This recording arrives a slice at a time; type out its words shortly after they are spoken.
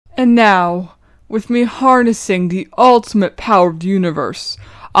And now, with me harnessing the ultimate power of the universe,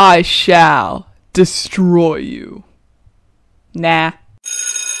 I shall destroy you. Nah.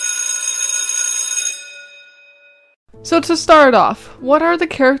 So to start off, what are the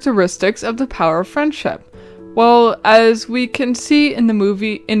characteristics of the power of friendship? Well, as we can see in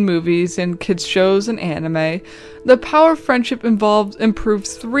movies and kids shows and anime, the power of friendship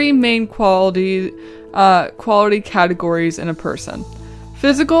improves three main quality categories in a person: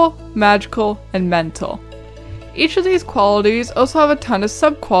 physical, magical, and mental. Each of these qualities also have a ton of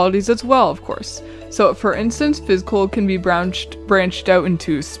sub-qualities as well, of course. So for instance, physical can be branched out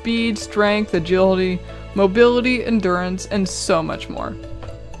into speed, strength, agility, mobility, endurance, and so much more.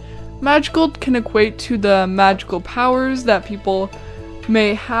 Magical can equate to the magical powers that people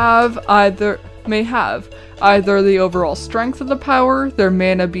may have either the overall strength of the power, their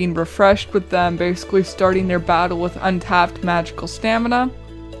mana being refreshed with them basically starting their battle with untapped magical stamina,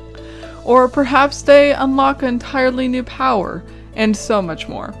 or perhaps they unlock an entirely new power, and so much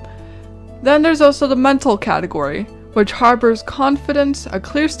more. Then there's also the mental category, which harbors confidence, a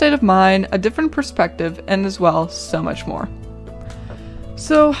clear state of mind, a different perspective, and as well, so much more.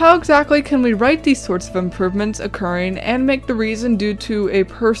 So how exactly can we write these sorts of improvements occurring and make the reason due to a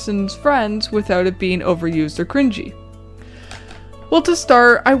person's friends without it being overused or cringy? Well, to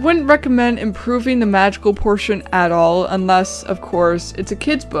start, I wouldn't recommend improving the magical portion at all unless, of course, it's a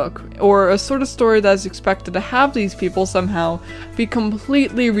kid's book or a sort of story that is expected to have these people somehow be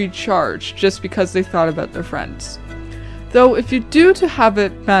completely recharged just because they thought about their friends. Though if you choose to have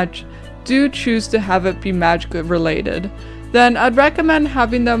it be magic related, then I'd recommend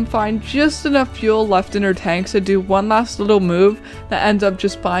having them find just enough fuel left in their tanks to do one last little move that ends up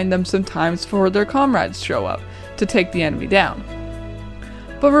just buying them some time before their comrades show up to take the enemy down.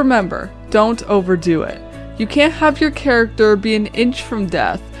 But remember, don't overdo it. You can't have your character be an inch from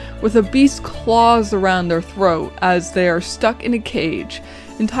death with a beast's claws around their throat as they are stuck in a cage,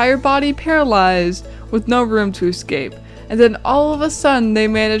 entire body paralyzed with no room to escape, and then all of a sudden they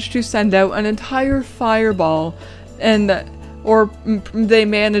manage to send out an entire fireball or they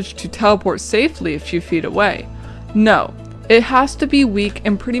manage to teleport safely a few feet away. No, it has to be weak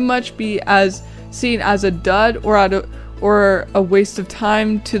and pretty much be seen as a dud or a waste of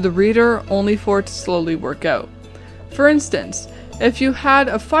time to the reader, only for it to slowly work out. For instance, if you had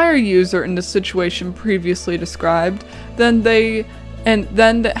a fire user in the situation previously described, then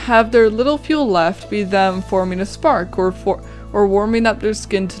have their little fuel left be them forming a spark or warming up their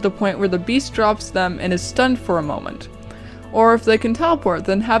skin to the point where the beast drops them and is stunned for a moment. Or if they can teleport,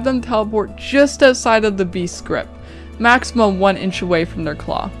 then have them teleport just outside of the beast's grip, maximum 1 inch away from their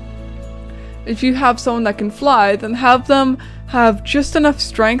claw. If you have someone that can fly, then have them have just enough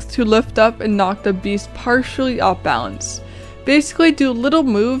strength to lift up and knock the beast partially off balance. Basically do little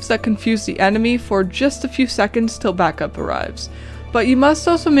moves that confuse the enemy for just a few seconds till backup arrives. But you must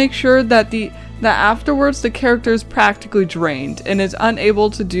also make sure that afterwards the character is practically drained and is unable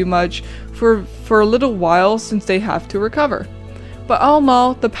to do much for a little while since they have to recover. But all in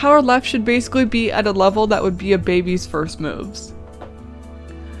all, the power left should basically be at a level that would be a baby's first moves.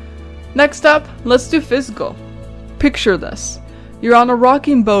 Next up, let's do physical. Picture this. You're on a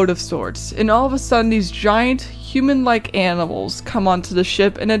rocking boat of sorts, and all of a sudden these giant, human-like animals come onto the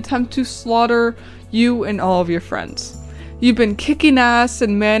ship and attempt to slaughter you and all of your friends. You've been kicking ass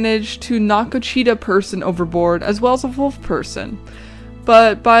and managed to knock a cheetah person overboard as well as a wolf person.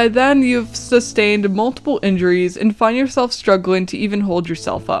 But by then you've sustained multiple injuries and find yourself struggling to even hold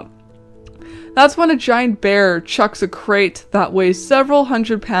yourself up. That's when a giant bear chucks a crate that weighs several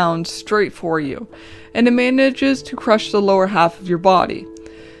hundred pounds straight for you, and it manages to crush the lower half of your body.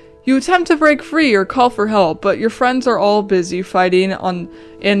 You attempt to break free or call for help, but your friends are all busy fighting and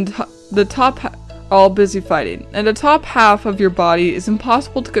the top half of your body is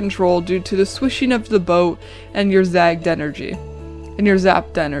impossible to control due to the swishing of the boat and your zapped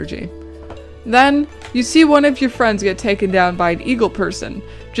energy. Then, you see one of your friends get taken down by an eagle person,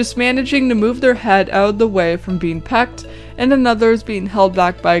 just managing to move their head out of the way from being pecked, and another is being held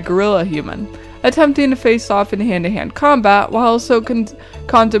back by a gorilla human, attempting to face off in hand-to-hand combat while also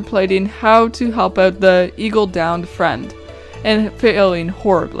contemplating how to help out the eagle-downed friend, and failing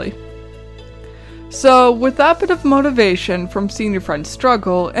horribly. So, with that bit of motivation from seeing your friends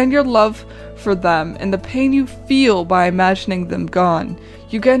struggle, and your love for them, and the pain you feel by imagining them gone,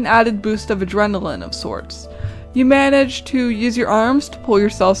 you get an added boost of adrenaline of sorts. You manage to use your arms to pull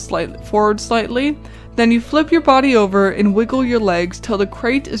yourself forward slightly, then you flip your body over and wiggle your legs till the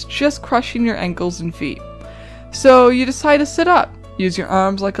crate is just crushing your ankles and feet. So you decide to sit up, use your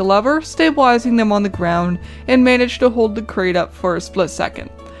arms like a lever, stabilizing them on the ground, and manage to hold the crate up for a split second.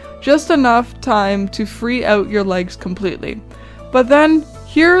 just enough time to free out your legs completely. But then,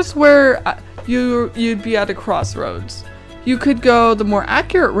 here's where you'd be at a crossroads. You could go the more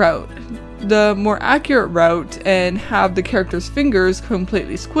accurate route and have the character's fingers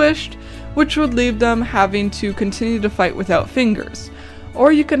completely squished, which would leave them having to continue to fight without fingers.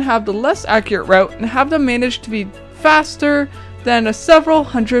 Or you can have the less accurate route and have them manage to be faster than a several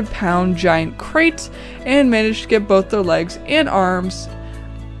 100-pound giant crate and manage to get both their legs and arms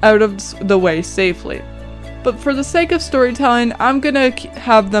out of the way safely. But for the sake of storytelling, I'm gonna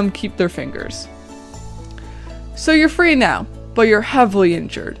have them keep their fingers. So you're free now, but you're heavily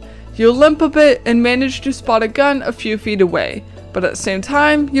injured. You limp a bit and manage to spot a gun a few feet away, but at the same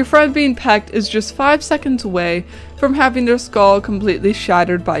time, your friend being pecked is just 5 seconds away from having their skull completely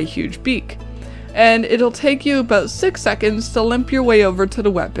shattered by a huge beak. And it'll take you about 6 seconds to limp your way over to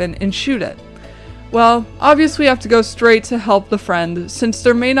the weapon and shoot it. Well, obviously you have to go straight to help the friend, since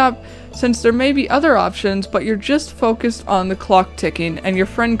there may be other options, but you're just focused on the clock ticking and your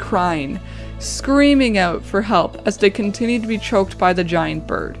friend crying, screaming out for help as they continue to be choked by the giant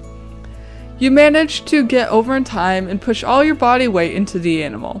bird. You manage to get over in time and push all your body weight into the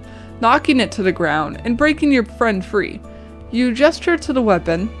animal, knocking it to the ground and breaking your friend free. You gesture to the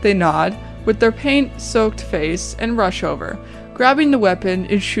weapon, they nod, with their paint-soaked face, and rush over, grabbing the weapon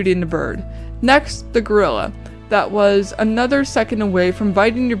and shooting the bird. Next, the gorilla, that was another second away from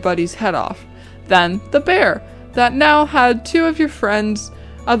biting your buddy's head off. Then, the bear, that now had two of your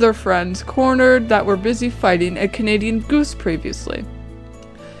other friends cornered that were busy fighting a Canadian goose previously.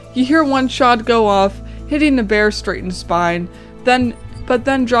 You hear one shot go off, hitting the bear straight in the spine, but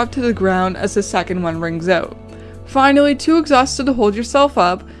then drop to the ground as the second one rings out. Finally, too exhausted to hold yourself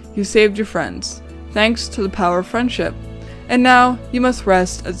up, you saved your friends, thanks to the power of friendship. And now, you must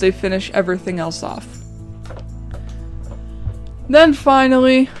rest as they finish everything else off. Then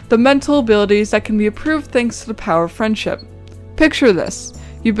finally, the mental abilities that can be improved thanks to the power of friendship. Picture this.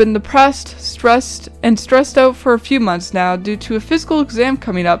 You've been depressed, stressed out for a few months now due to a physical exam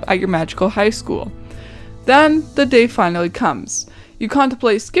coming up at your magical high school. Then, the day finally comes. You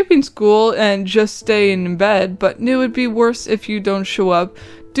contemplate skipping school and just staying in bed, but knew it'd be worse if you don't show up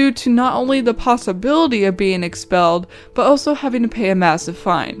due to not only the possibility of being expelled, but also having to pay a massive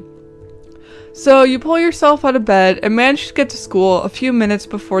fine. So you pull yourself out of bed and manage to get to school a few minutes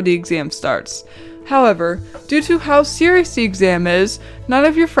before the exam starts. However, due to how serious the exam is, none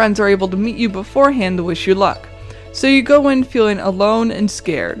of your friends are able to meet you beforehand to wish you luck. So you go in feeling alone and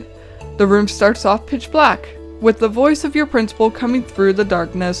scared. The room starts off pitch black, with the voice of your principal coming through the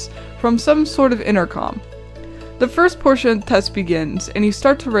darkness from some sort of intercom. The first portion of the test begins, and you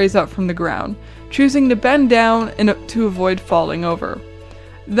start to raise up from the ground, choosing to bend down to avoid falling over.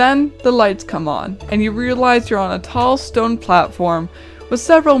 Then, the lights come on, and you realize you're on a tall stone platform with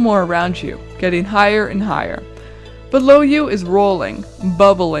several more around you, getting higher and higher. Below you is rolling,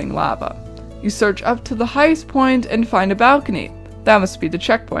 bubbling lava. You search up to the highest point and find a balcony. That must be the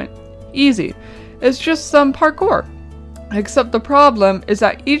checkpoint. Easy. It's just some parkour. Except the problem is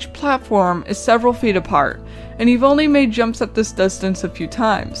that each platform is several feet apart, and you've only made jumps at this distance a few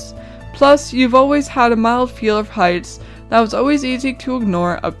times. Plus, you've always had a mild fear of heights that was always easy to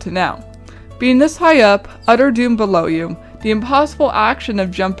ignore up to now. Being this high up, utter doom below you, the impossible action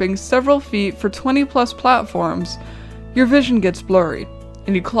of jumping several feet for 20+ platforms, your vision gets blurry,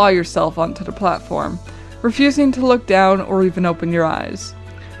 and you claw yourself onto the platform, refusing to look down or even open your eyes.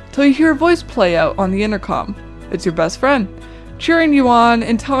 Till you hear a voice play out on the intercom. It's your best friend, cheering you on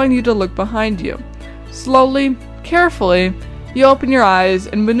and telling you to look behind you. Slowly, carefully, you open your eyes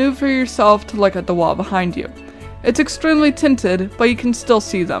and maneuver yourself to look at the wall behind you. It's extremely tinted, but you can still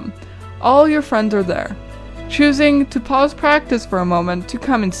see them. All your friends are there, choosing to pause practice for a moment to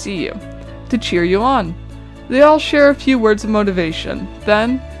come and see you, to cheer you on. They all share a few words of motivation.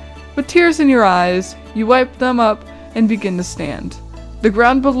 Then, with tears in your eyes, you wipe them up and begin to stand. The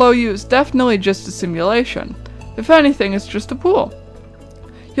ground below you is definitely just a simulation. If anything, it's just a pool.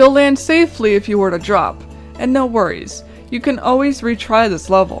 You'll land safely if you were to drop, and no worries, you can always retry this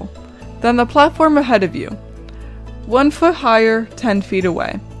level. Then the platform ahead of you, 1 foot higher, 10 feet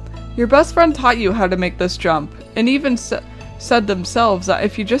away. Your best friend taught you how to make this jump, and even said themselves that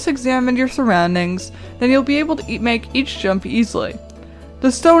if you just examine your surroundings, then you'll be able to make each jump easily.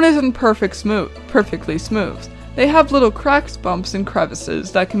 The stone isn't perfectly smooth. They have little cracks, bumps, and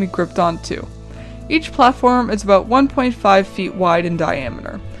crevices that can be gripped onto. Each platform is about 1.5 feet wide in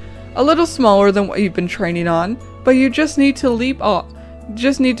diameter. A little smaller than what you've been training on, but you just need to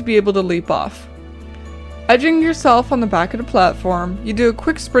be able to leap off. Edging yourself on the back of the platform, you do a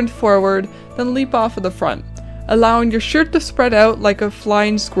quick sprint forward, then leap off of the front. allowing your shirt to spread out like a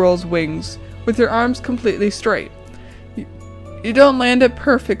flying squirrel's wings, with your arms completely straight. You don't land it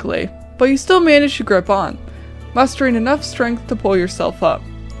perfectly, but you still manage to grip on, mustering enough strength to pull yourself up.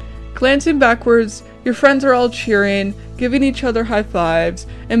 Glancing backwards, your friends are all cheering, giving each other high fives,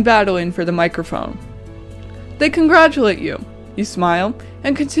 and battling for the microphone. They congratulate you. You smile,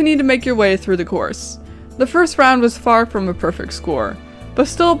 and continue to make your way through the course. The first round was far from a perfect score, but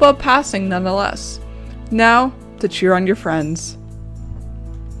still above passing nonetheless. Now, to cheer on your friends.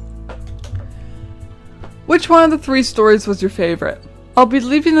 Which one of the 3 stories was your favorite? I'll be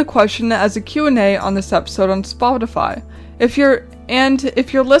leaving the question as a Q&A on this episode on Spotify. If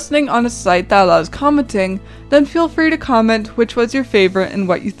you're listening on a site that allows commenting, then feel free to comment which was your favorite and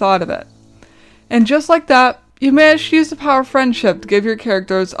what you thought of it. And just like that, you managed to use the power of friendship to give your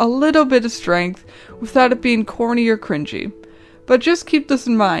characters a little bit of strength without it being corny or cringy. But just keep this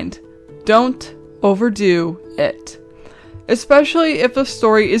in mind. Don't overdo it. Especially if the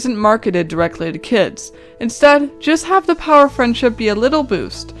story isn't marketed directly to kids. Instead, just have the power of friendship be a little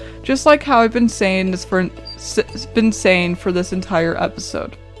boost, just like how I've been saying for this entire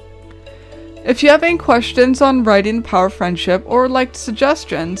episode. If you have any questions on writing the power of friendship or like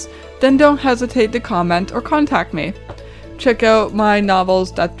suggestions, then don't hesitate to comment or contact me. Check out my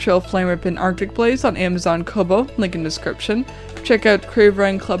novels Death Chill, Flame Rip, and Arctic Blaze on Amazon Kobo, link in description. Check out Crave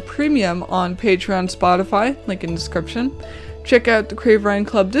Writing Club Premium on Patreon, Spotify, link in description. Check out the Crave Writing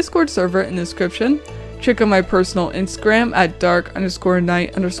Club Discord server in the description. Check out my personal Instagram at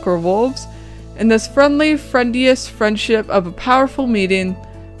dark_night_wolves. And this friendliest friendship of a powerful meeting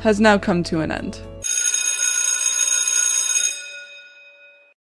has now come to an end.